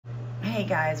Hey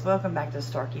guys, welcome back to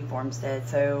Starkey Farmstead.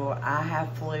 So I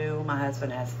have flu, my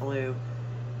husband has flu,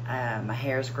 my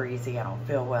hair's greasy, I don't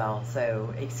feel well,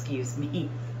 so excuse me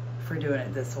for doing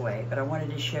it this way. But I wanted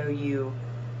to show you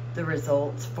the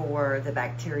results for the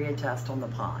bacteria test on the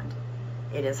pond.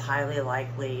 It is highly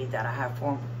likely that I have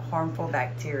harmful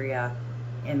bacteria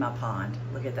in my pond.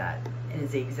 Look at that, it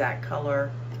is the exact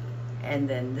color. And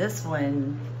then this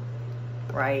one,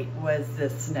 right, was the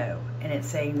snow, and it's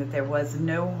saying that there was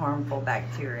no harmful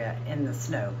bacteria in the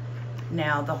snow.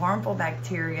 Now the harmful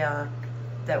bacteria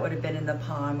that would have been in the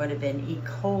pond would have been E.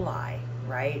 coli,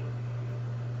 right?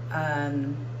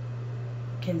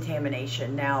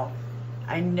 Contamination. Now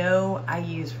I know I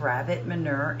use rabbit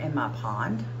manure in my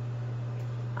pond.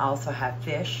 I also have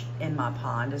fish in my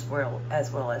pond as well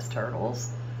as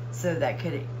turtles, so that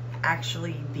could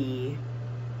actually be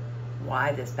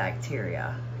why this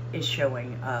bacteria is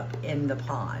showing up in the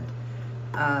pond.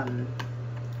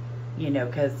 You know,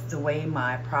 because the way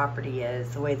my property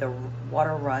is, the way the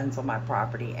water runs on my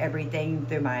property, everything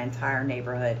through my entire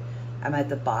neighborhood, I'm at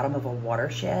the bottom of a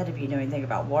watershed. If you know anything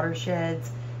about watersheds,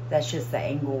 that's just the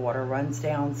angle water runs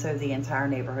down, so the entire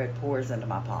neighborhood pours into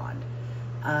my pond.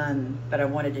 But I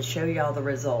wanted to show you all the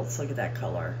results. Look at that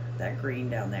color, that green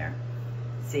down there.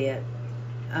 See it?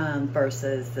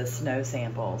 Versus the snow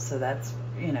sample. So that's,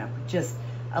 you know, just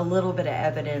a little bit of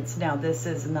evidence. Now this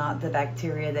is not the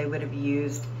bacteria they would have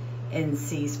used in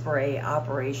sea spray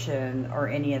operation or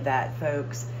any of that,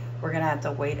 folks. We're gonna have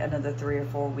to wait another 3 or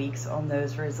 4 weeks on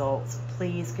those results.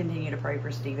 Please continue to pray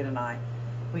for Stephen and I.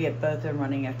 We have both been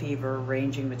running a fever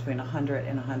ranging between 100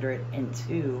 and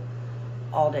 102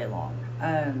 all day long.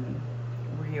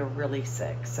 We are really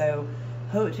sick, so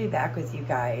hope to be back with you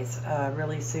guys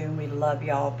really soon. We love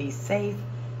y'all. Be safe.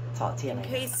 Talk to you later.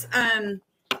 In case,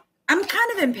 I'm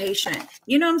kind of impatient.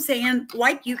 You know what I'm saying?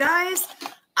 Like you guys,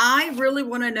 I really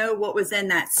want to know what was in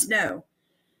that snow.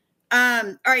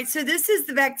 All right, so this is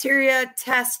the bacteria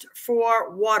test for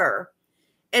water.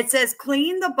 It says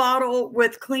clean the bottle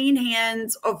with clean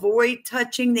hands, avoid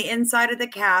touching the inside of the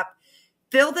cap,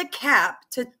 fill the cap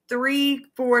to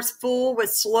 3/4 full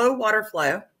with slow water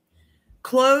flow,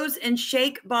 close and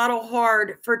shake bottle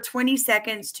hard for 20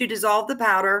 seconds to dissolve the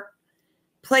powder.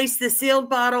 Place the sealed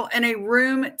bottle in a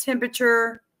room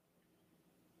temperature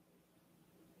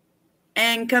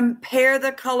and compare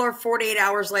the color 48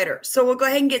 hours later. So we'll go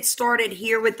ahead and get started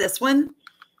here with this one.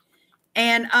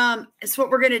 And it's what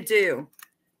we're going to do.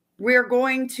 We're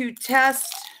going to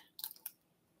test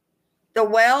the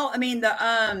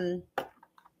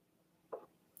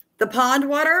the pond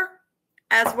water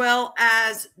as well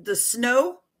as the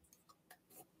snow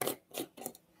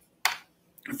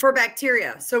for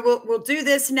bacteria. So we'll do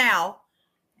this now,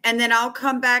 and then I'll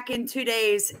come back in 2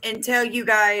 days and tell you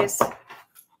guys.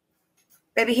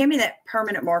 Baby, hand me that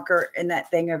permanent marker in that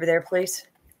thing over there, please.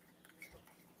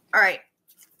 All right.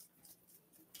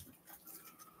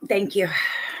 Thank you.